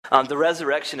The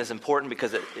resurrection is important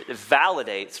because it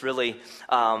validates, really,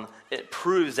 it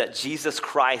proves that Jesus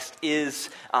Christ is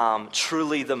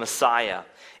truly the Messiah.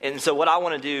 And so what I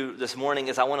want to do this morning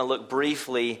is I want to look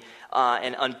briefly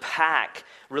and unpack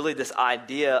really this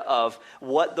idea of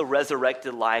what the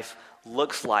resurrected life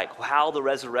looks like, how the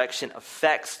resurrection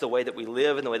affects the way that we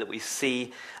live and the way that we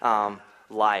see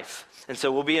life. And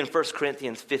so we'll be in 1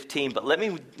 Corinthians 15, but let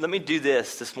me do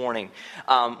this morning.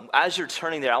 As you're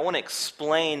turning there, I want to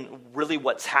explain really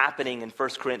what's happening in 1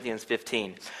 Corinthians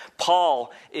 15.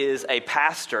 Paul is a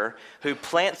pastor who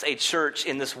plants a church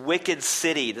in this wicked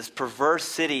city, this perverse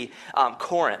city,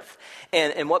 Corinth.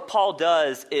 And what Paul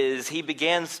does is he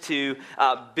begins to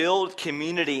build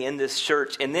community in this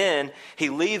church, and then he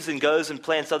leaves and goes and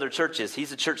plants other churches.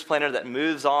 He's a church planter that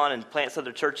moves on and plants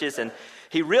other churches, and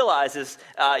he realizes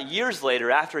years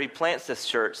later, after he plants this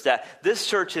church, that this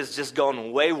church has just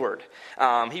gone wayward.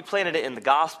 He planted it in the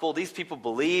gospel. These people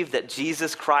believed that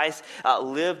Jesus Christ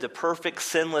lived a perfect,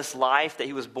 sinless life, that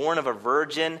he was born of a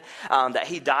virgin, that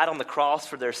he died on the cross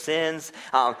for their sins,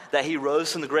 that he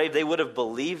rose from the grave. They would have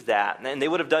believed that, and they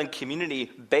would have done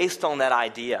community based on that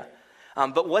idea.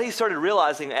 But what he started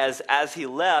realizing as he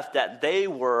left, that they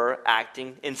were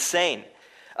acting insane.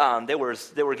 They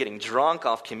were getting drunk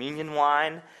off communion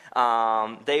wine.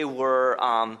 They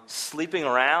were sleeping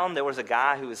around. There was a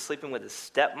guy who was sleeping with his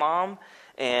stepmom,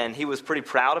 and he was pretty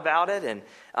proud about it.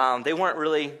 And they weren't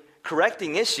really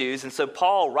correcting issues. And so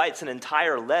Paul writes an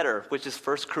entire letter, which is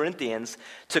 1 Corinthians,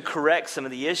 to correct some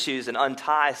of the issues and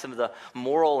untie some of the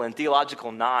moral and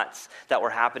theological knots that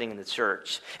were happening in the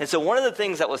church. And so one of the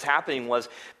things that was happening was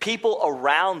people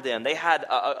around them, they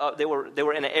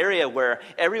were in an area where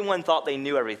everyone thought they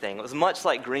knew everything. It was much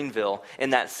like Greenville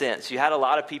in that sense. You had a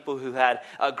lot of people who had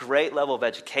a great level of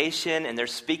education, and they're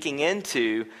speaking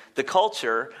into the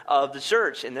culture of the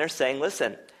church. And they're saying,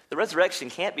 listen, the resurrection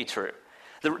can't be true.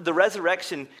 The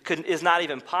resurrection is not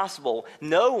even possible.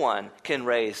 No one can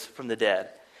raise from the dead.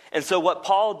 And so what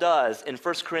Paul does in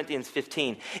 1 Corinthians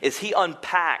 15 is he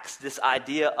unpacks this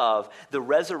idea of the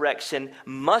resurrection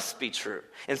must be true.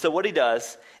 And so what he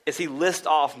does is he lists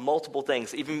off multiple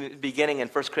things, even beginning in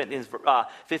 1 Corinthians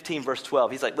 15, verse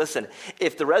 12. He's like, listen,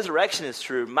 if the resurrection is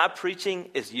true, my preaching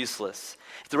is useless.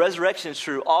 If the resurrection is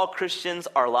true, all Christians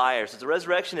are liars. If the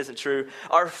resurrection isn't true,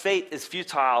 our faith is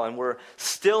futile and we're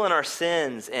still in our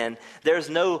sins and there's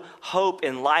no hope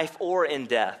in life or in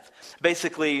death.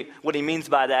 Basically, what he means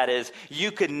by that is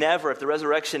you could never, if the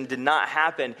resurrection did not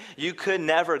happen, you could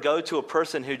never go to a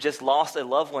person who just lost a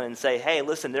loved one and say, hey,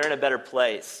 listen, they're in a better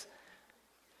place.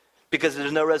 Because if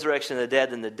there's no resurrection of the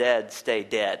dead, then the dead stay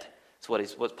dead.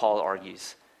 That's what Paul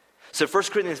argues. So 1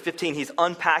 Corinthians 15, he's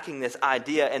unpacking this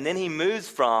idea, and then he moves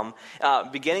from,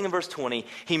 beginning in verse 20,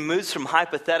 he moves from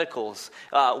hypotheticals,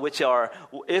 which are,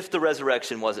 if the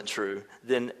resurrection wasn't true,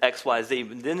 then X, Y, Z.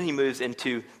 But then he moves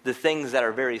into the things that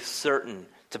are very certain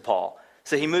to Paul.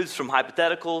 So he moves from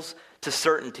hypotheticals to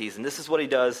certainties, and this is what he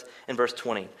does in verse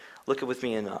 20. Look with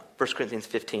me in 1 Corinthians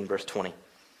 15, verse 20.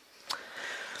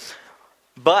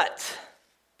 But,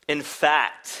 in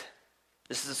fact,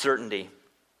 this is a certainty,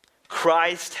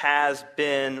 Christ has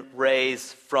been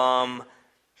raised from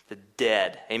the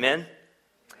dead. Amen?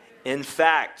 In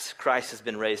fact, Christ has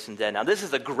been raised from the dead. Now, this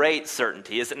is a great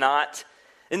certainty, is it not?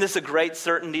 Isn't this a great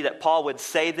certainty that Paul would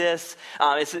say this?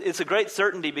 It's a great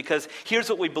certainty because here's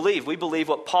what we believe. We believe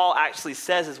what Paul actually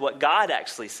says is what God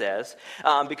actually says.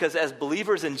 Because as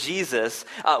believers in Jesus,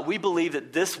 we believe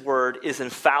that this word is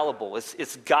infallible.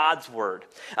 It's God's word.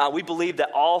 We believe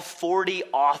that all 40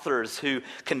 authors who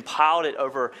compiled it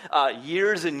over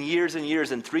years and years and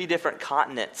years in 3 different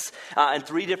continents and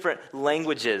 3 different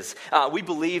languages, we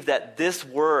believe that this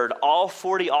word, all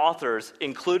 40 authors,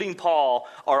 including Paul,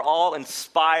 are all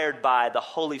inspired by the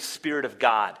Holy Spirit of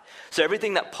God. So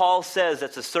everything that Paul says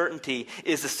that's a certainty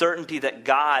is the certainty that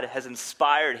God has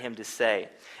inspired him to say.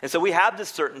 And so we have this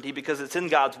certainty because it's in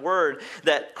God's word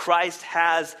that Christ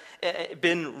has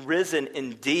been risen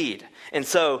indeed. And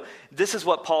so this is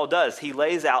what Paul does. He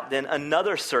lays out then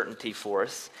another certainty for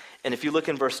us. And if you look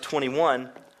in verse 21,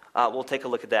 we'll take a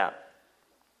look at that.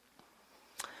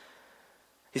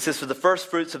 He says, for the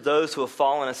first fruits of those who have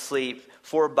fallen asleep,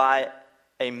 for by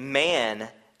a man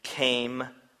came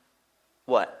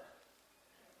what?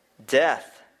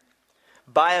 Death.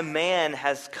 By a man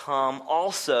has come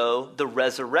also the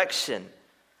resurrection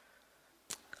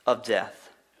of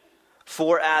death.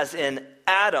 For as in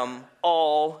Adam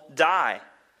all die,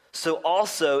 so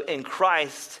also in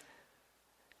Christ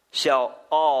shall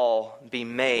all be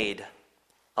made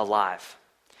alive.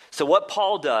 So what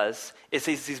Paul does is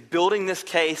he's building this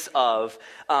case of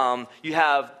you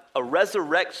have a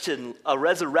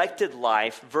resurrected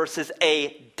life versus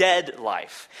a dead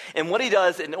life. And what he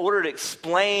does in order to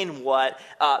explain what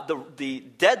the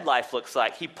dead life looks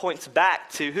like, he points back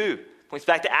to who? Points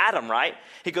back to Adam, right?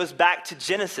 He goes back to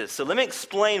Genesis. So let me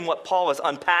explain what Paul is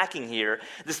unpacking here,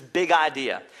 this big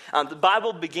idea. The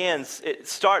Bible begins, it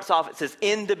starts off, it says,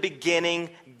 in the beginning,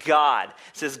 God.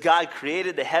 It says God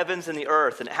created the heavens and the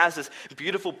earth. And it has this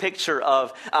beautiful picture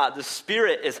of the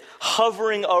Spirit is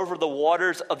hovering over the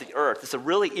waters of the earth. It's a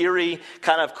really eerie,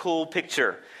 kind of cool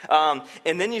picture.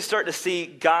 And then you start to see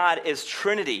God is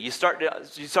Trinity. You start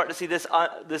to see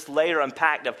this layer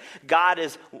unpacked of God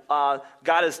is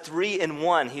 3 in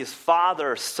 1. He's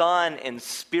Father, Son, and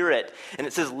Spirit. And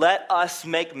it says, let us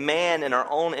make man in our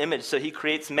own image. So he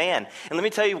creates man. And let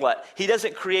me tell you what, he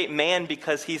doesn't create man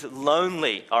because he's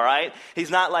lonely, all right?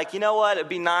 He's not like, you know what, it'd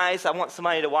be nice, I want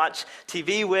somebody to watch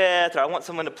TV with, or I want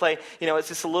someone to play, it's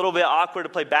just a little bit awkward to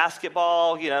play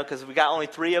basketball, because we got only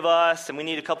 3 of us, and we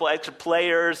need a couple extra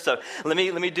players, so let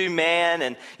me do man,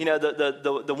 and,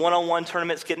 the one-on-one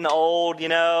tournament's getting old,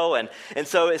 and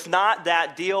so it's not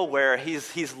that deal where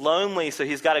he's lonely, so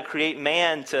he's got to create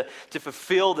man to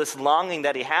fulfill this longing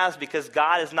that he has, because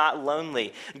God is not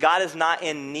lonely. God is not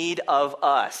in need of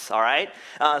us, all right?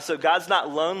 So God's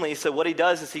not lonely, so what he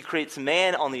does is he creates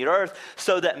man on the earth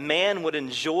so that man would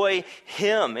enjoy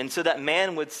him, and so that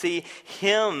man would see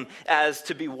him as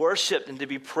to be worshiped and to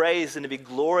be praised and to be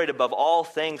gloried above all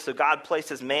things. So God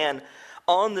places man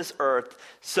on this earth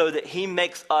so that he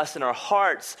makes us in our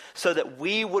hearts so that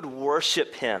we would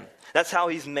worship him. That's how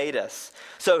he's made us.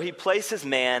 So he places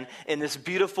man in this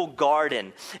beautiful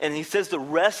garden. And he says the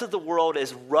rest of the world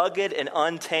is rugged and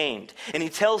untamed. And he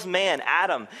tells man,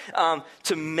 Adam,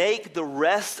 to make the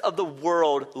rest of the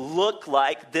world look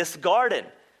like this garden.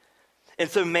 And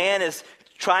so man is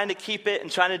trying to keep it and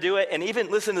trying to do it. And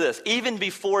even, listen to this, even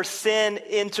before sin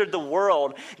entered the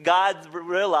world, God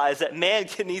realized that man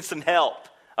needs some help,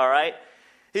 all right?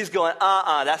 He's going,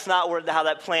 that's not how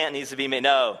that plant needs to be made.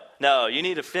 No, you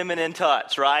need a feminine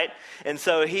touch, right? And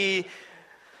so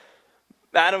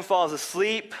Adam falls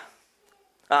asleep.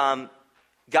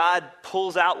 God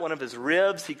pulls out one of his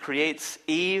ribs. He creates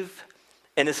Eve.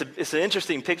 And it's an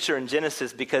interesting picture in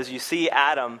Genesis because you see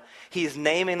Adam, he's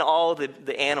naming all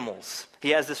the animals. He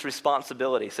has this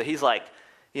responsibility. So he's like,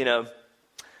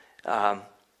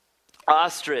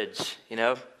 ostrich,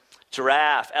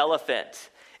 giraffe, elephant.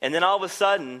 And then all of a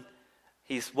sudden,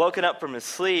 he's woken up from his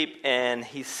sleep and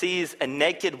he sees a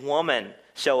naked woman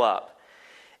show up.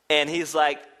 And he's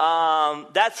like,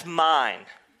 that's mine,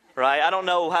 right? I don't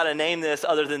know how to name this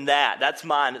other than that. That's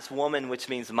mine. It's woman, which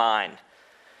means mine.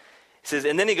 He says,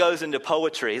 and then he goes into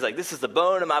poetry. He's like, this is the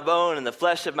bone of my bone and the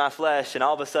flesh of my flesh. And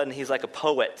all of a sudden, he's like a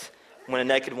poet when a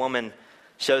naked woman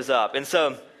shows up. And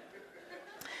so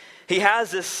he has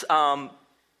this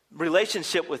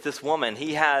relationship with this woman.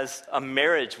 He has a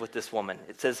marriage with this woman.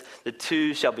 It says the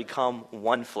two shall become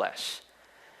one flesh.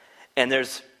 And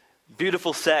there's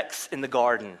beautiful sex in the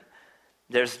garden.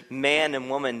 There's man and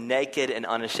woman naked and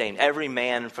unashamed. Every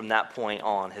man from that point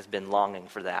on has been longing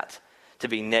for that, to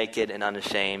be naked and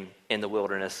unashamed in the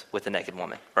wilderness with a naked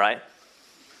woman, right?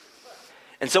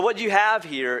 And so what you have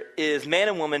here is man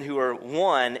and woman who are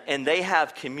one, and they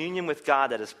have communion with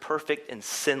God that is perfect and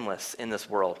sinless in this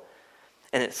world.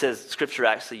 And it says, Scripture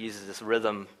actually uses this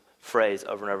rhythm phrase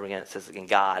over and over again. It says, and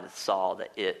God saw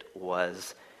that it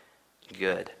was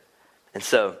good. And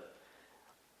so,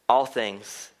 all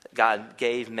things, God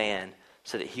gave man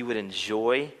so that he would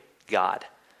enjoy God.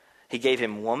 He gave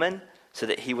him woman so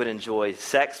that he would enjoy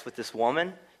sex with this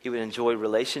woman. He would enjoy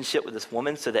relationship with this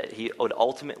woman so that he would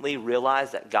ultimately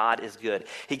realize that God is good.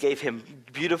 He gave him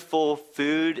beautiful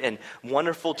food and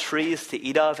wonderful trees to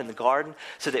eat of in the garden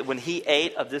so that when he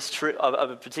ate of this tree, of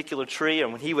a particular tree,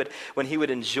 and when he would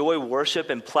enjoy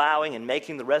worship and plowing and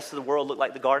making the rest of the world look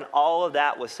like the garden, all of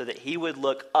that was so that he would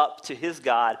look up to his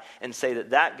God and say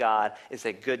that God is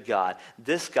a good God.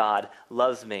 This God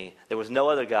loves me. There was no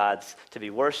other gods to be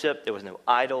worshipped. There was no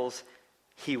idols.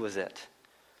 He was it.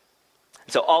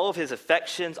 So all of his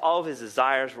affections, all of his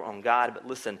desires were on God. But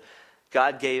listen,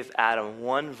 God gave Adam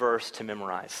one verse to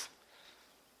memorize.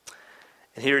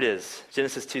 And here it is,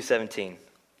 Genesis 2:17.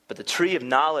 But the tree of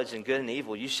knowledge and good and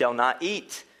evil you shall not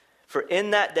eat. For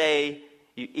in that day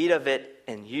you eat of it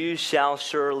and you shall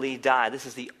surely die. This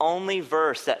is the only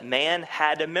verse that man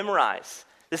had to memorize.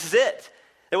 This is it.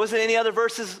 There wasn't any other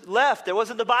verses left. There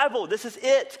wasn't the Bible. This is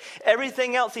it.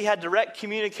 Everything else he had direct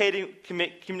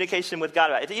communication with God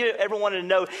about. If he ever wanted to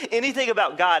know anything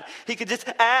about God, he could just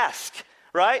ask,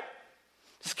 right?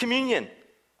 Just communion.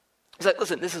 He's like,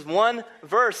 listen, this is one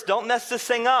verse. Don't mess this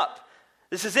thing up.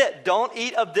 This is it. Don't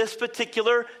eat of this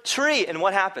particular tree. And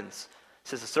what happens? It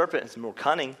says the serpent is more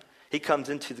cunning. He comes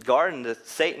into the garden.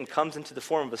 Satan comes into the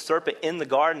form of a serpent in the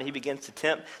garden. He begins to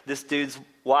tempt this dude's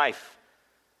wife.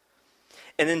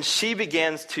 And then she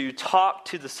begins to talk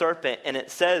to the serpent. And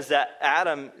it says that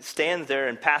Adam stands there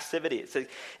in passivity.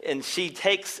 And she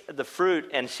takes the fruit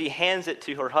and she hands it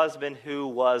to her husband who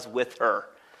was with her.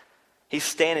 He's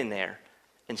standing there.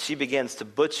 And she begins to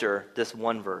butcher this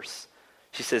one verse.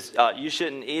 She says, you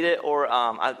shouldn't eat it or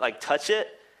touch it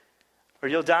or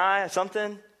you'll die or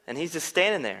something. And he's just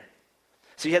standing there.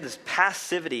 So you have this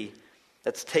passivity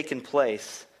that's taken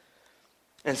place.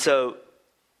 And so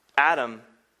Adam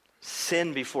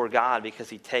sinned before God because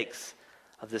he takes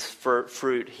of this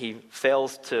fruit. He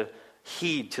fails to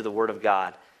heed to the word of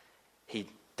God. He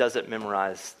doesn't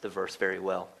memorize the verse very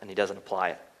well, and he doesn't apply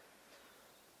it.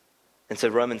 And so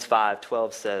Romans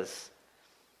 5:12 says,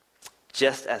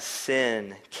 just as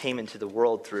sin came into the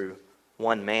world through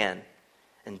one man,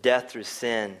 and death through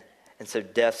sin, and so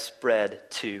death spread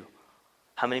to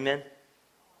how many men?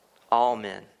 All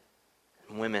men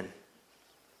and women,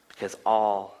 because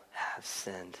all have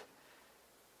sinned.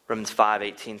 Romans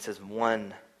 5:18 says,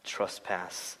 one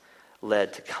trespass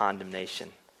led to condemnation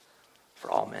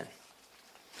for all men.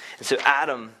 And so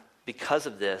Adam, because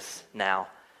of this now,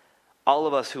 all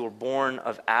of us who were born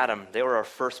of Adam, they were our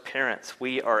first parents.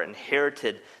 We are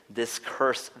inherited this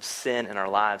curse of sin in our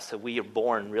lives. So we are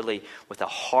born really with a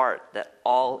heart that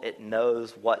all it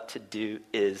knows what to do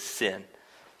is sin.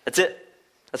 That's it.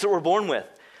 That's what we're born with.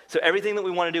 So everything that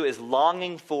we want to do is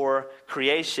longing for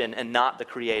creation and not the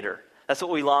Creator. That's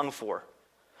what we long for.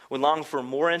 We long for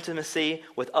more intimacy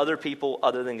with other people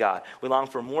other than God. We long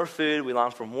for more food. We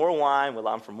long for more wine. We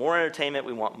long for more entertainment.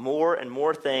 We want more and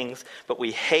more things, but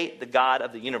we hate the God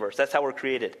of the universe. That's how we're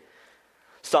created.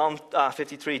 Psalm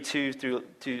 53,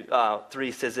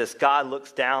 2-3 says this, God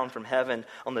looks down from heaven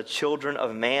on the children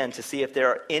of man to see if there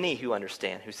are any who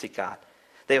understand, who seek God.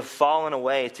 They have fallen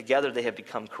away. Together they have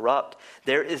become corrupt.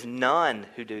 There is none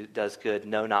who does good,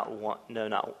 no, not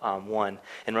one.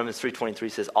 And Romans 3:23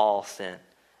 says, all sin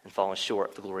and fallen short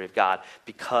of the glory of God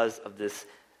because of this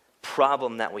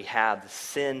problem that we have, the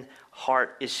sin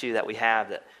heart issue that we have,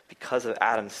 that because of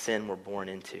Adam's sin we're born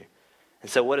into. And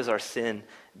so what does our sin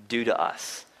do to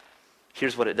us?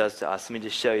 Here's what it does to us. Let me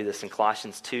just show you this in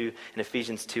Colossians 2 and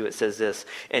Ephesians 2. It says this,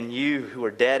 and you who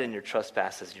are dead in your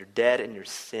trespasses, you're dead in your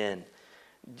sin.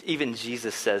 Even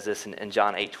Jesus says this in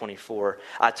John 8:24.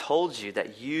 I told you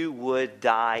that you would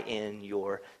die in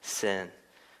your sin.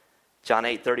 John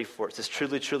 8:34, it says,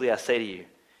 truly, truly, I say to you,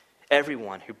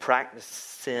 everyone who practices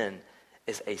sin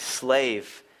is a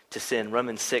slave to sin.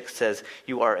 Romans 6 says,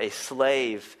 you are a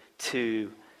slave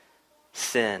to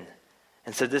sin.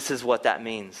 And so this is what that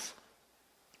means.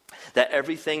 That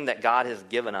everything that God has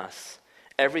given us,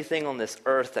 everything on this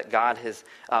earth that God has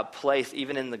placed,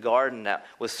 even in the garden, that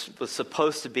was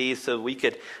supposed to be so we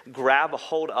could grab a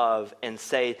hold of and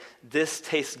say, this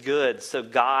tastes good, so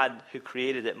God who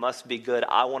created it must be good.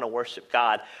 I want to worship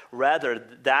God. Rather,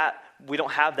 that we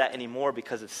don't have that anymore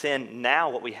because of sin. Now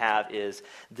what we have is,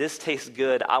 this tastes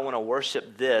good. I want to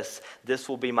worship this. This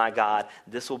will be my God.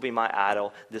 This will be my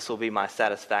idol. This will be my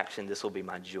satisfaction. This will be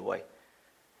my joy.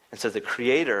 And so the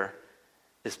Creator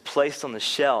is placed on the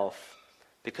shelf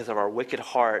because of our wicked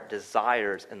heart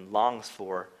desires and longs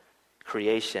for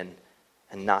creation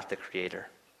and not the Creator.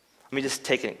 Let me just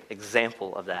take an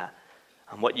example of that.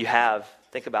 What you have,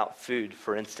 think about food,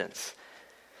 for instance.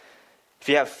 If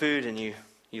you have food and you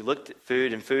looked at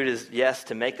food, and food is, yes,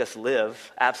 to make us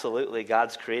live. Absolutely,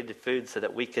 God's created food so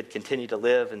that we could continue to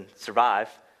live and survive,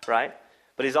 right?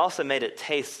 But He's also made it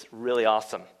taste really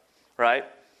awesome, right?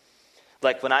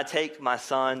 Like when I take my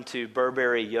son to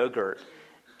Burberry yogurt,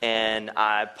 and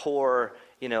I pour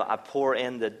in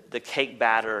the cake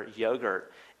batter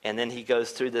yogurt, and then he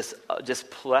goes through this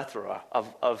just plethora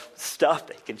of stuff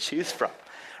that he can choose from,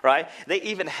 right? They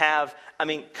even have,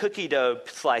 cookie dough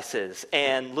slices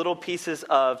and little pieces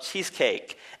of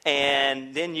cheesecake,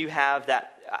 and then you have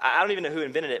that, I don't even know who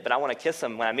invented it, but I want to kiss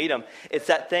him when I meet him. It's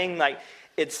that thing,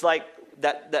 it's like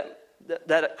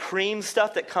that cream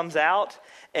stuff that comes out,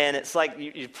 and it's like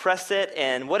you press it,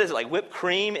 and what is it, like whipped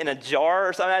cream in a jar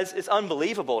or something? It's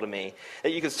unbelievable to me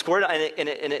that you can squirt it, and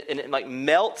it like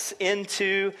melts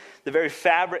into the very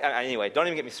fabric. Anyway, don't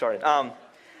even get me started.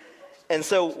 And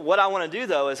so what I want to do,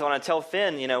 though, is I want to tell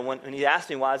Finn, when he asks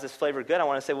me, why is this flavor good? I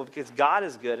want to say, well, because God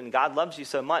is good, and God loves you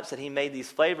so much that he made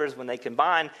these flavors. When they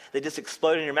combine, they just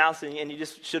explode in your mouth, and you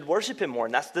just should worship him more.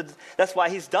 And that's why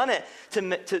he's done it.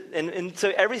 And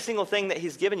so every single thing that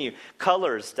he's given you,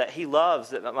 colors that he loves,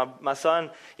 that my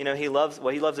son, he loves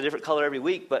a different color every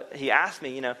week. But he asked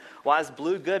me, why is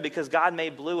blue good? Because God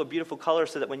made blue a beautiful color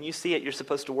so that when you see it, you're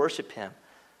supposed to worship him.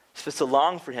 You're supposed to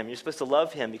long for him. You're supposed to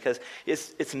love him because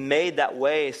it's made that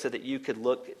way so that you could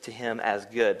look to him as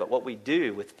good. But what we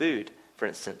do with food, for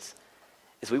instance,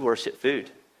 is we worship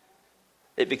food.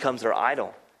 It becomes our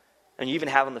idol. And you even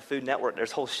have on the Food Network,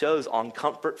 there's whole shows on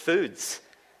comfort foods.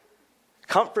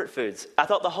 Comfort foods. I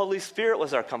thought the Holy Spirit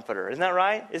was our comforter. Isn't that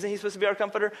right? Isn't he supposed to be our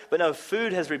comforter? But no,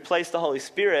 food has replaced the Holy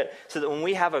Spirit so that when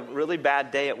we have a really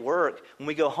bad day at work, when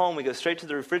we go home, we go straight to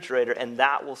the refrigerator, and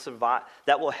that will survive.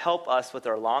 That will help us with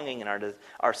our longing and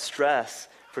our stress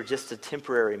for just a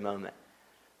temporary moment.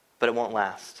 But it won't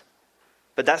last.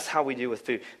 But that's how we do with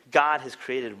food. God has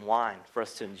created wine for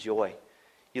us to enjoy.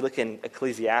 You look in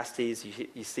Ecclesiastes,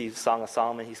 you see Song of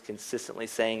Solomon, he's consistently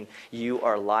saying, you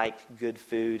are like good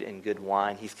food and good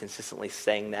wine. He's consistently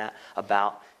saying that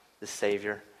about the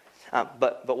Savior.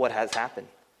 But what has happened?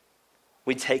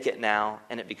 We take it now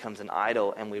and it becomes an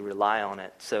idol and we rely on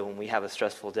it. So when we have a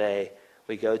stressful day,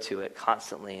 we go to it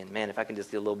constantly. And man, if I can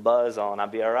just get a little buzz on, I'll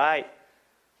be all right.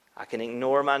 I can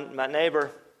ignore my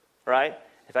neighbor, right?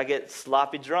 If I get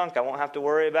sloppy drunk, I won't have to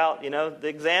worry about, the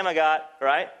exam I got,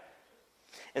 right?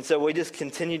 And so we just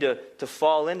continue to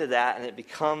fall into that, and it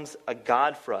becomes a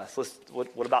god for us.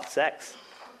 What about sex?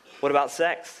 What about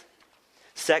sex?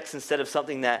 Sex, instead of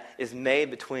something that is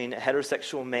made between a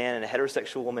heterosexual man and a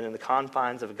heterosexual woman in the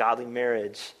confines of a godly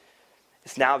marriage,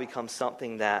 it's now become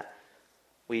something that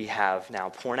we have now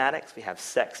porn addicts, we have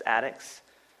sex addicts.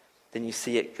 Then you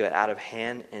see it go out of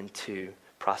hand into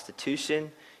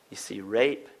prostitution, you see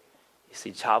rape, you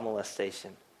see child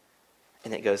molestation.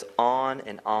 And it goes on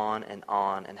and on and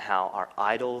on, and how our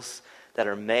idols that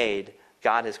are made,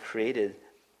 God has created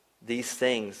these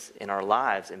things in our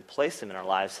lives and placed them in our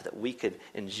lives so that we could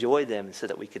enjoy them and so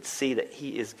that we could see that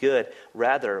he is good.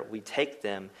 Rather, we take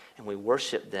them and we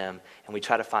worship them and we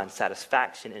try to find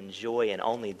satisfaction and joy in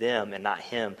only them and not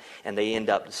him, and they end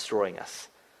up destroying us.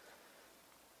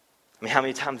 I mean, how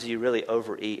many times do you really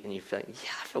overeat and you feel like,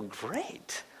 yeah, I feel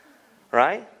great,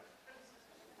 right?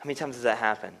 How many times does that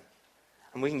happen?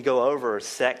 And we can go over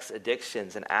sex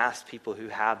addictions and ask people who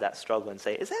have that struggle and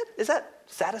say, is that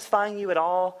satisfying you at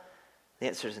all? The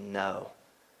answer is no.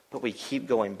 But we keep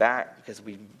going back because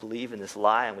we believe in this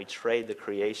lie and we trade the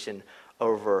creation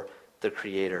over the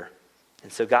Creator.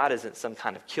 And so God isn't some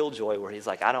kind of killjoy where he's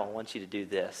like, I don't want you to do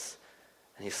this.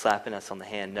 And he's slapping us on the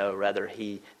hand. No, rather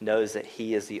he knows that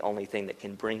he is the only thing that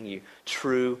can bring you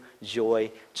true joy,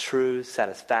 true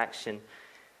satisfaction.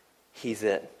 He's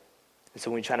it. And so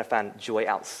when we try to find joy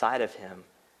outside of him,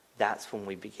 that's when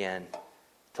we begin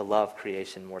to love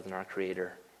creation more than our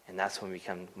Creator. And that's when we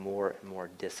become more and more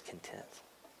discontent.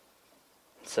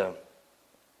 So,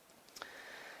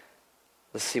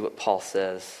 let's see what Paul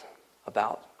says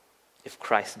about if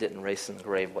Christ didn't raise from the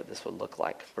grave, what this would look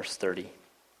like. Verse 30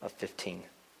 of 15.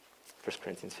 1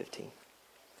 Corinthians 15. It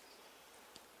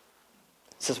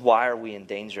says, why are we in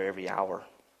danger every hour?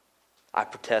 I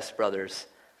protest, brothers,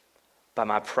 by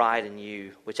my pride in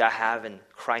you, which I have in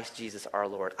Christ Jesus our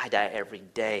Lord. I die every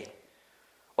day.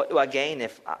 What do I gain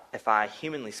if I,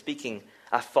 humanly speaking,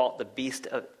 I fought the beast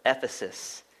of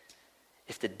Ephesus,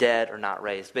 if the dead are not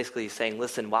raised? Basically he's saying,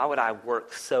 listen, why would I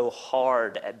work so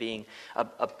hard at being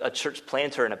a church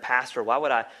planter and a pastor? Why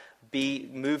would I be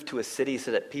moved to a city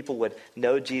so that people would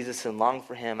know Jesus and long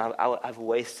for him? I've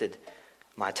wasted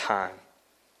my time.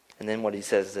 And then what he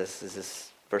says is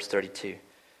this verse 32.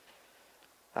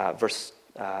 Verse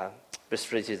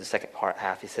 32, the second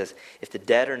half, he says, if the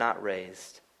dead are not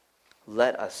raised,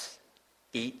 let us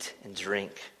eat and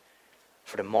drink,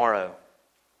 for tomorrow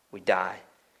we die.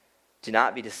 Do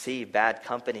not be deceived. Bad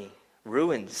company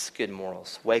ruins good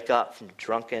morals. Wake up from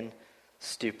drunken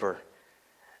stupor,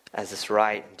 as is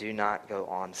right, and do not go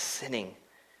on sinning,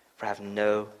 for I have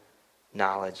no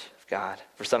knowledge of God.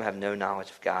 For some have no knowledge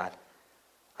of God.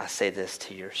 I say this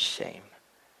to your shame.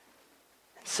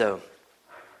 And so,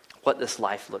 what this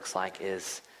life looks like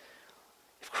is,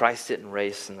 if Christ didn't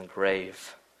raise from the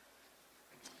grave,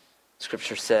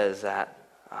 Scripture says that,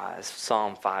 as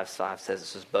Psalm 5:5 says, it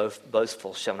says,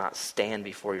 boastful shall not stand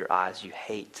before your eyes. You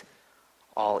hate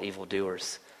all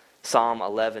evildoers. Psalm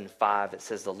 11:5, it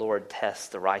says, the Lord tests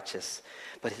the righteous,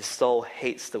 but his soul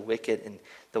hates the wicked and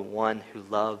the one who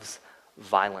loves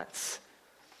violence.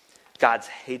 God's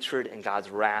hatred and God's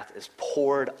wrath is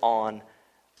poured on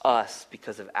us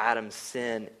because of Adam's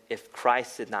sin, if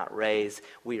Christ did not raise,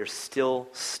 we are still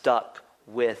stuck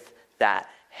with that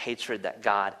hatred that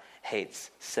God hates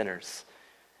sinners.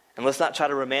 And let's not try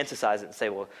to romanticize it and say,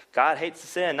 well, God hates the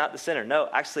sin, not the sinner. No,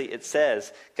 actually it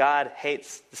says God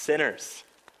hates the sinners.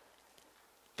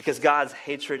 Because God's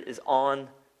hatred is on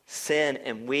sin,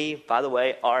 and we, by the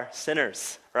way, are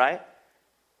sinners, right?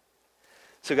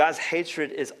 So God's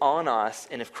hatred is on us,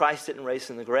 and if Christ didn't raise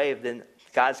from the grave, then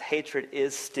God's hatred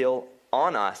is still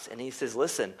on us. And he says,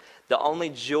 listen, the only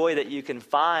joy that you can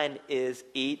find is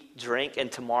eat, drink,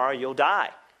 and tomorrow you'll die.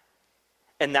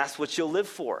 And that's what you'll live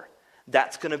for.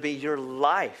 That's going to be your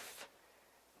life.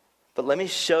 But let me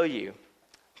show you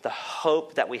the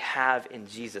hope that we have in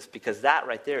Jesus, because that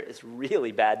right there is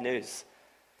really bad news.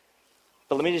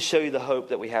 But let me just show you the hope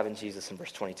that we have in Jesus in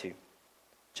verse 22.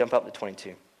 Jump up to 22.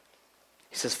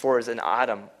 He says, for as in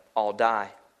Adam all die,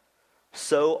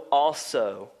 so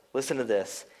also, listen to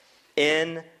this,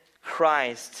 in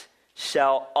Christ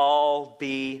shall all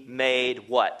be made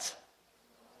what?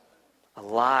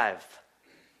 Alive.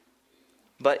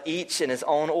 But each in his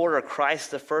own order,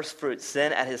 Christ the first fruits,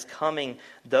 then at his coming,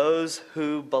 those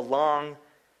who belong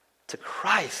to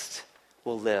Christ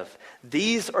will live.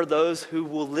 These are those who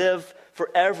will live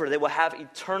forever. They will have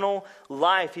eternal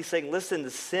life. He's saying, listen,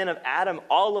 the sin of Adam,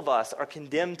 all of us are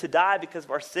condemned to die because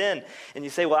of our sin. And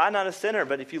you say, well, I'm not a sinner.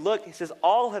 But if you look, he says,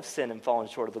 all have sinned and fallen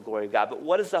short of the glory of God. But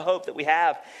what is the hope that we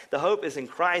have? The hope is in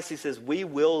Christ. He says, we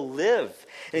will live.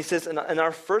 And he says, in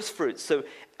our first fruits. So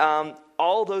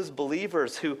all those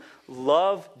believers who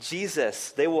love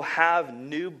Jesus, they will have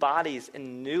new bodies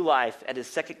and new life. At his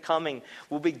second coming,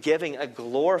 we'll be giving a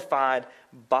glorified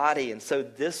body. And so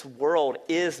this world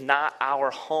is not our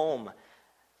home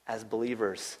as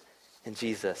believers in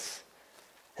Jesus.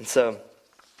 And so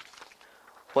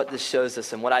what this shows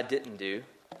us, and what I didn't do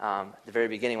at the very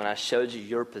beginning when I showed you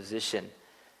your position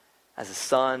as a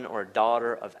son or a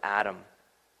daughter of Adam,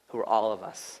 who are all of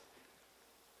us,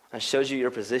 I showed you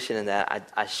your position in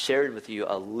that. I shared with you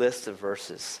a list of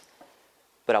verses.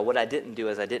 But what I didn't do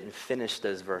is I didn't finish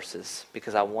those verses,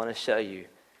 because I want to show you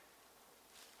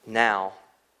now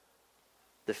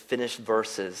the finished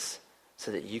verses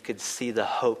so that you could see the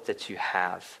hope that you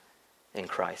have in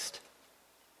Christ.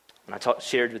 When I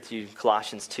shared with you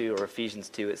Colossians 2 or Ephesians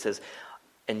 2, it says,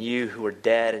 and you who are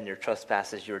dead in your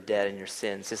trespasses, you are dead in your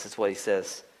sins. This is what he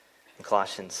says in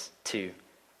Colossians 2.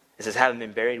 It says, having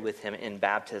been buried with him in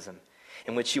baptism,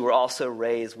 in which you were also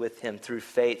raised with him through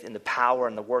faith in the power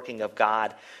and the working of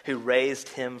God, who raised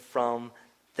him from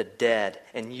the dead.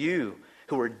 And you,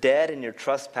 who were dead in your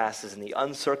trespasses and the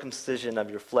uncircumcision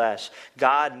of your flesh,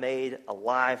 God made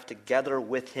alive together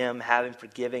with him, having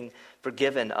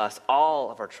forgiven us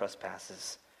all of our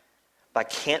trespasses, by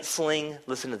canceling,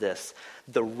 listen to this,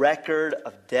 the record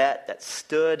of debt that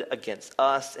stood against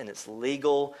us and its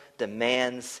legal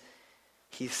demands.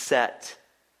 He set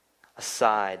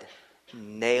aside,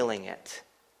 nailing it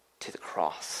to the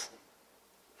cross.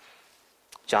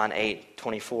 John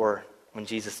 8:24, when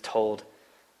Jesus told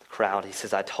the crowd, he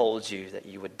says, I told you that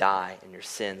you would die in your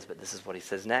sins. But this is what he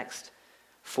says next.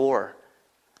 For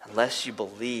unless you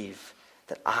believe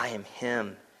that I am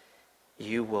him,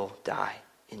 you will die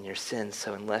in your sins.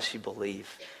 So unless you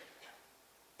believe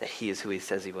that he is who he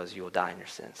says he was, you will die in your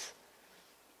sins.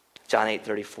 John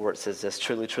 8:34, it says this,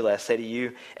 truly, truly, I say to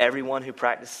you, everyone who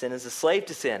practices sin is a slave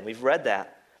to sin. We've read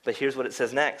that. But here's what it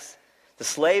says next. The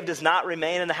slave does not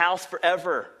remain in the house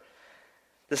forever.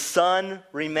 The Son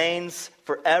remains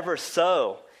forever.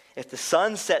 So, if the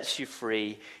Son sets you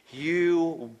free, you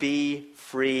will be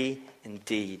free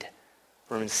indeed.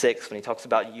 Romans 6, when he talks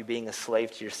about you being a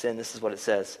slave to your sin, this is what it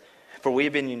says. For we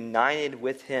have been united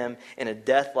with him in a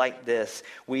death like this.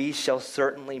 We shall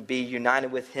certainly be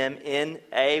united with him in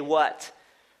a what?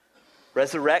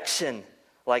 Resurrection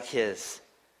like his.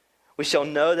 We shall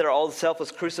know that our old self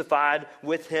was crucified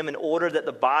with him in order that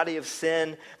the body of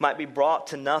sin might be brought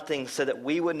to nothing, so that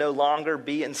we would no longer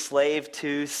be enslaved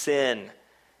to sin.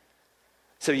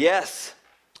 So yes,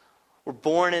 we're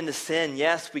born into sin.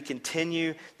 Yes, we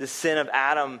continue the sin of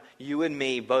Adam. You and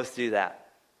me both do that.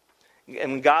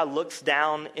 And when God looks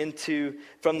down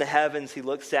from the heavens, he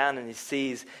looks down and he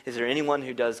sees, is there anyone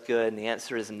who does good? And the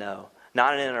answer is no,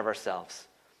 not in and of ourselves.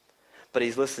 But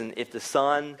listen, if the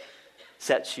Son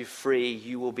sets you free,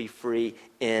 you will be free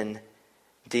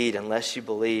indeed. Unless you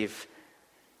believe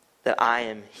that I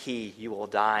am he, you will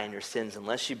die in your sins.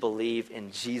 Unless you believe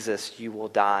in Jesus, you will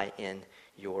die in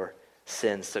your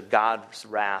sins. So God's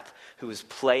wrath, who was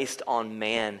placed on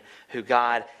man, who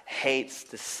God hates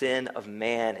the sin of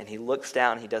man, and he looks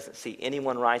down, he doesn't see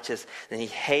anyone righteous, and he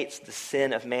hates the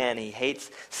sin of man, he hates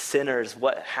sinners.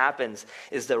 What happens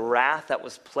is the wrath that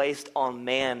was placed on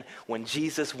man when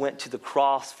Jesus went to the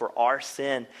cross for our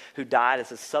sin, who died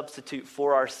as a substitute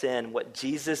for our sin.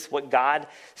 What God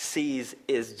sees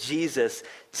is Jesus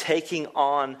taking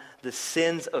on the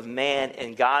sins of man,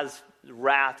 and God's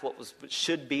wrath, what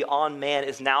should be on man,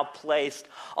 is now placed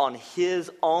on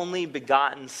his only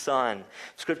begotten Son.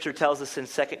 Scripture tells us in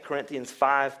 2 Corinthians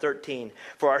 5:13,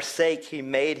 for our sake he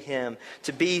made him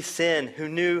to be sin who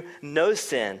knew no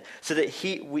sin, so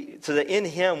that in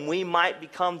him we might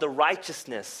become the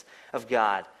righteousness of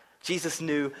God. Jesus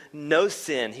knew no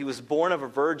sin. He was born of a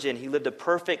virgin. He lived a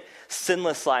perfect,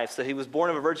 sinless life. So he was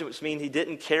born of a virgin, which means he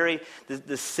didn't carry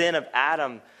the sin of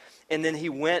Adam. And then he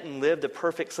went and lived a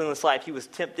perfect, sinless life. He was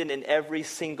tempted in every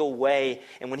single way.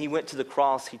 And when he went to the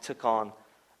cross, he took on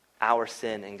our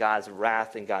sin, and God's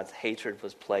wrath and God's hatred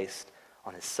was placed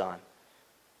on his Son.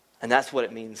 And that's what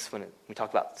it means when we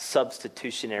talk about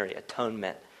substitutionary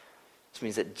atonement, which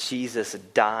means that Jesus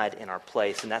died in our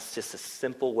place. And that's just a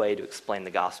simple way to explain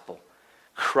the gospel.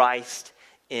 Christ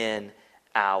in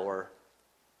our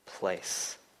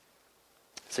place.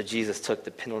 So Jesus took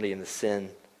the penalty and the sin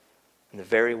in the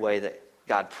very way that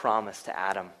God promised to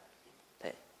Adam,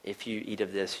 that if you eat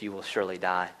of this, you will surely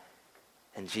die.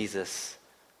 And Jesus,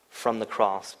 from the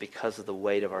cross, because of the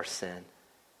weight of our sin,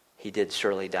 he did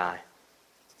surely die.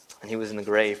 And he was in the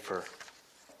grave for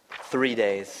 3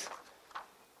 days.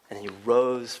 And he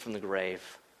rose from the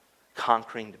grave,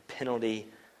 conquering the penalty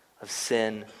of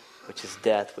sin, which is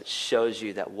death, which shows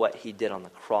you that what he did on the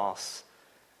cross,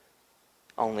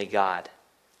 only God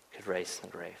could raise from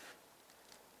the grave.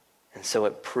 And so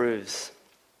it proves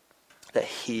that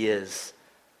he is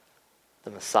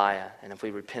the Messiah. And if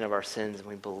we repent of our sins and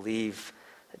we believe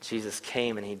that Jesus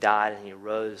came and he died and he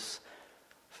rose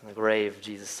from the grave,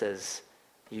 Jesus says,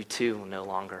 you too will no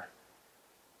longer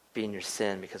be in your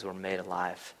sin because we're made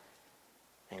alive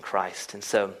in Christ. And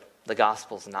so the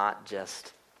gospel's not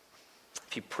just,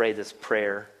 if you pray this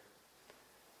prayer,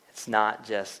 it's not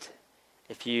just,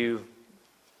 if you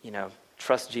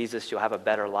trust Jesus, you'll have a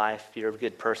better life. You're a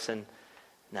good person.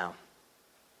 No.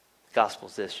 The gospel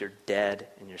is this: you're dead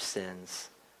in your sins,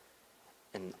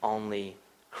 and only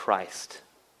Christ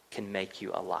can make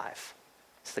you alive.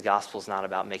 So the gospel is not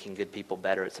about making good people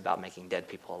better. It's about making dead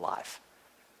people alive.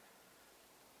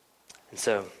 And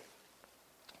so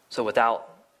without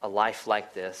a life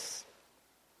like this,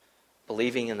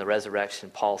 believing in the resurrection,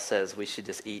 Paul says we should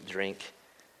just eat, drink,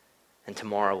 and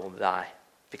tomorrow we'll die,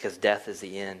 because death is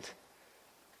the end.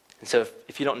 And so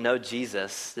if you don't know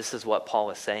Jesus, this is what Paul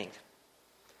is saying.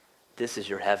 This is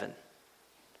your heaven.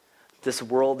 This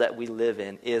world that we live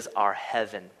in is our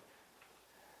heaven.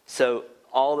 So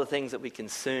all the things that we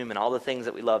consume and all the things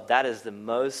that we love, that is the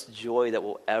most joy that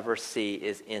we'll ever see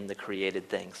is in the created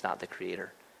things, not the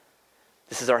Creator.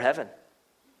 This is our heaven.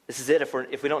 This is it.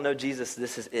 If we don't know Jesus,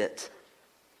 this is it.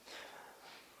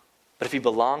 But if you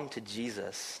belong to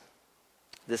Jesus,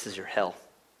 this is your hell.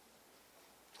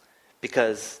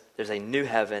 Because there's a new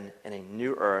heaven and a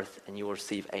new earth, and you will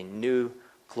receive a new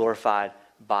glorified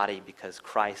body because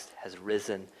Christ has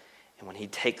risen. And when he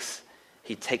takes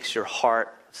your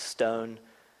heart of stone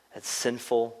that's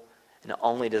sinful and it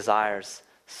only desires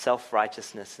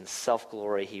self-righteousness and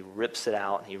self-glory, he rips it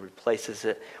out and he replaces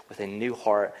it with a new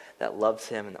heart that loves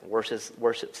him and that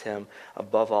worships him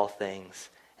above all things.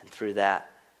 And through that,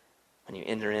 when you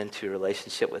enter into a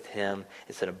relationship with him,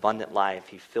 it's an abundant life.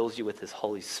 He fills you with his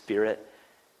Holy Spirit,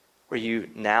 where you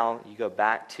go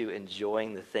back to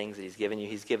enjoying the things that he's given you.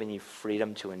 He's given you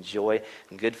freedom to enjoy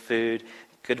good food,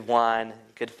 good wine,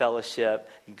 good fellowship,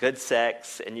 good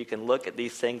sex, and you can look at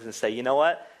these things and say, you know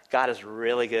what? God is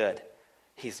really good.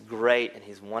 He's great, and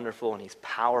he's wonderful, and he's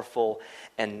powerful.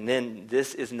 And then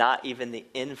this is not even the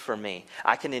end for me.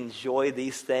 I can enjoy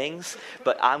these things,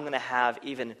 but I'm going to have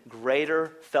even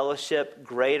greater fellowship,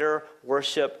 greater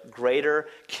worship, greater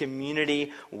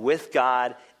community with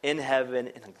God in heaven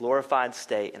in a glorified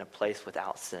state in a place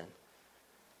without sin.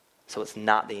 So it's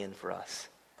not the end for us.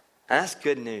 And that's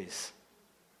good news.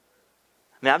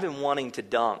 I mean, I've been wanting to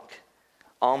dunk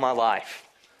all my life.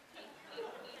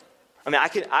 I mean,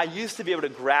 I used to be able to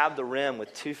grab the rim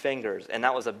with 2 fingers, and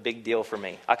that was a big deal for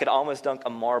me. I could almost dunk a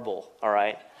marble, all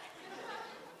right?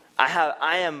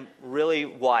 I am really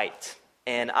white,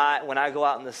 and when I go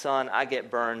out in the sun, I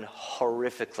get burned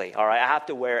horrifically, all right? I have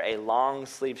to wear a long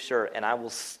sleeve shirt, and I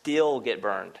will still get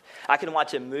burned. I can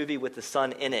watch a movie with the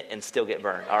sun in it and still get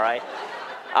burned, all right?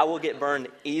 I will get burned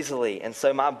easily, and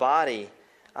so my body,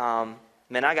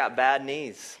 man, I got bad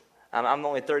knees. I'm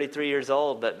only 33 years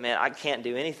old, but man, I can't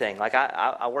do anything. Like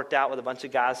I worked out with a bunch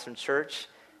of guys from church,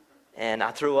 and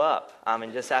I threw up.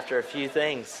 Just after a few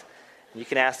things. You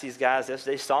can ask these guys if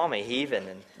they saw me heaving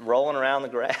and rolling around the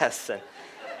grass.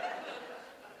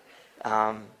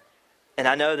 And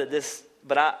I know that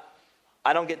but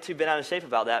I don't get too bent out of shape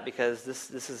about that, because this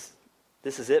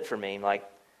is it for me. Like,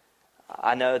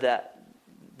 I know that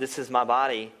this is my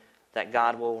body that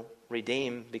God will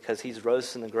redeem, because he's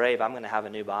rose from the grave. I'm going to have a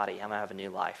new body. I'm going to have a new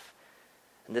life.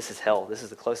 And this is hell. This is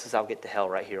the closest I'll get to hell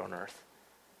right here on earth.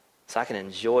 So I can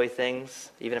enjoy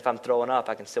things. Even if I'm throwing up,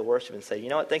 I can still worship and say, you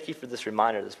know what, thank you for this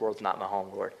reminder. This world's not my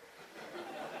home, Lord.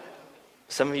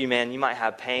 Some of you, man, you might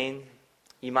have pain.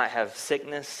 You might have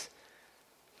sickness.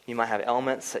 You might have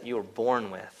ailments that you were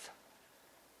born with.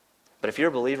 But if you're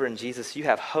a believer in Jesus, you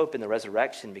have hope in the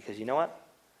resurrection, because you know what?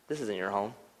 This isn't your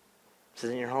home. This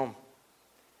isn't your home.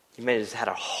 You may have just had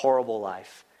a horrible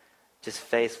life, just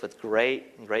faced with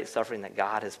great suffering that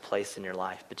God has placed in your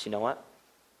life. But you know what?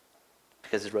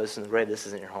 Because he rose from the grave, this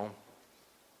isn't your home.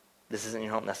 This isn't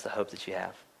your home. That's the hope that you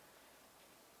have.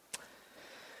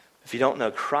 If you don't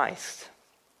know Christ,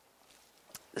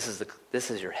 this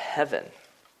is your heaven.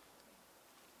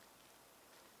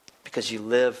 Because you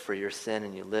live for your sin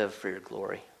and you live for your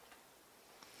glory.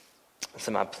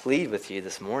 So my plea with you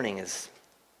this morning is,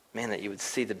 man, that you would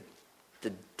see the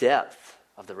depth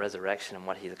of the resurrection and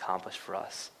what he's accomplished for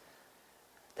us.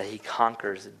 That he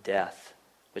conquers death,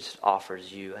 which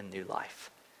offers you a new life.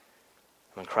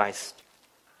 When Christ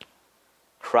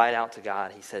cried out to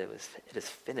God, he said, it is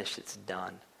finished, it's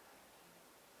done.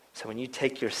 So when you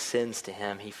take your sins to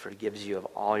him, he forgives you of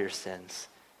all your sins.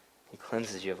 He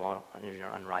cleanses you of all your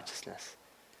unrighteousness.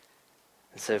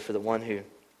 And so for the one who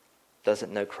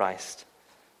doesn't know Christ,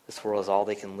 this world is all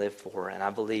they can live for. And I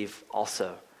believe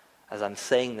also, as I'm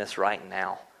saying this right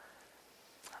now,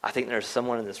 I think there's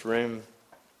someone in this room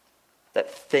that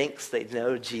thinks they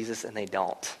know Jesus and they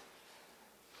don't.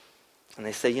 And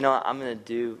they say, you know what, I'm going to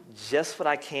do just what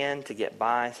I can to get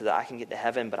by so that I can get to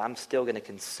heaven, but I'm still going to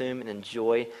consume and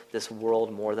enjoy this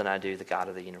world more than I do the God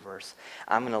of the universe.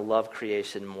 I'm going to love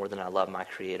creation more than I love my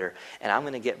Creator. And I'm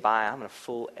going to get by. I'm going to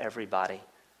fool everybody.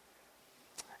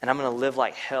 And I'm going to live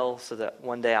like hell so that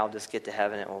one day I'll just get to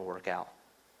heaven and it will work out.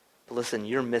 But listen,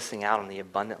 you're missing out on the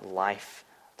abundant life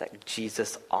that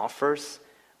Jesus offers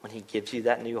when he gives you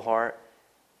that new heart.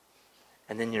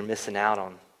 And then you're missing out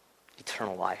on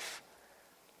eternal life.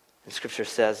 And Scripture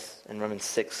says in Romans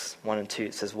 6, 1 and 2,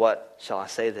 it says, what shall I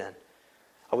say then?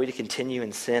 Are we to continue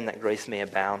in sin that grace may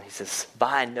abound? He says,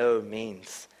 by no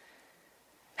means.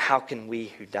 How can we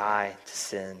who die to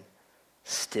sin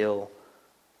still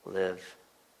live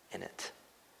in it?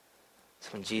 So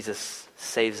when Jesus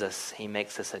saves us, he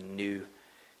makes us a new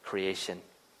creation.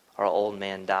 Our old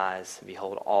man dies, and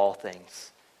behold, all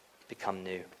things become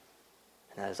new.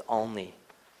 And that is only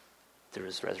through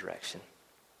his resurrection.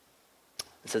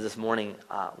 And so this morning,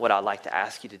 what I'd like to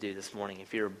ask you to do this morning,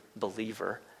 if you're a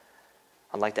believer,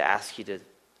 I'd like to ask you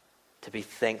to be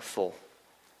thankful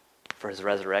for his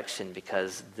resurrection,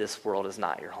 because this world is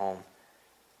not your home.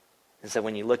 And so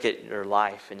when you look at your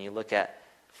life and you look at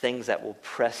things that will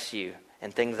press you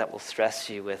and things that will stress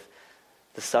you, with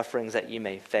the sufferings that you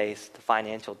may face, the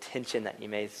financial tension that you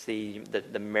may see,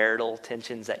 the marital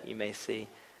tensions that you may see,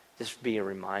 just be a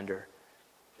reminder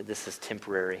that this is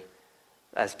temporary.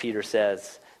 As Peter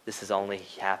says, this is only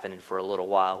happening for a little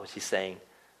while, which he's saying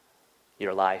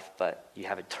your life, but you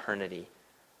have eternity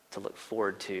to look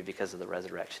forward to because of the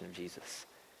resurrection of Jesus.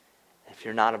 If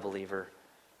you're not a believer,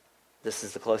 this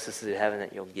is the closest to heaven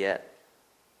that you'll get.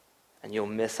 And you'll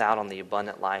miss out on the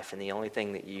abundant life, and the only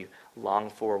thing that you long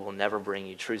for will never bring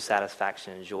you true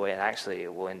satisfaction and joy, and actually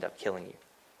it will end up killing you.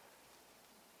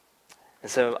 And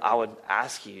so I would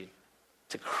ask you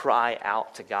to cry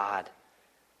out to God,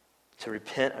 to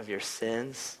repent of your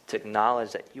sins, to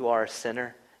acknowledge that you are a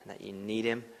sinner and that you need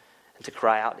him, and to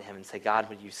cry out to him and say, God,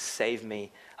 would you save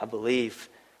me? I believe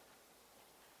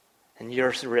in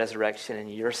your resurrection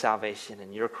and your salvation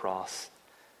and your cross.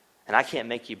 And I can't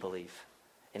make you believe.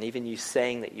 And even you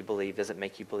saying that you believe doesn't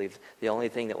make you believe. The only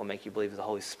thing that will make you believe is the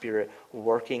Holy Spirit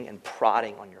working and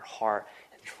prodding on your heart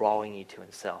and drawing you to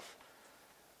himself.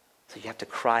 So you have to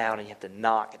cry out and you have to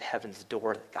knock at heaven's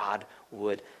door that God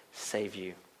would save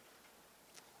you.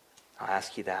 I'll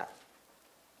ask you that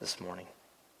this morning.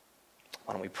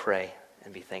 Why don't we pray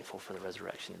and be thankful for the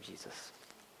resurrection of Jesus?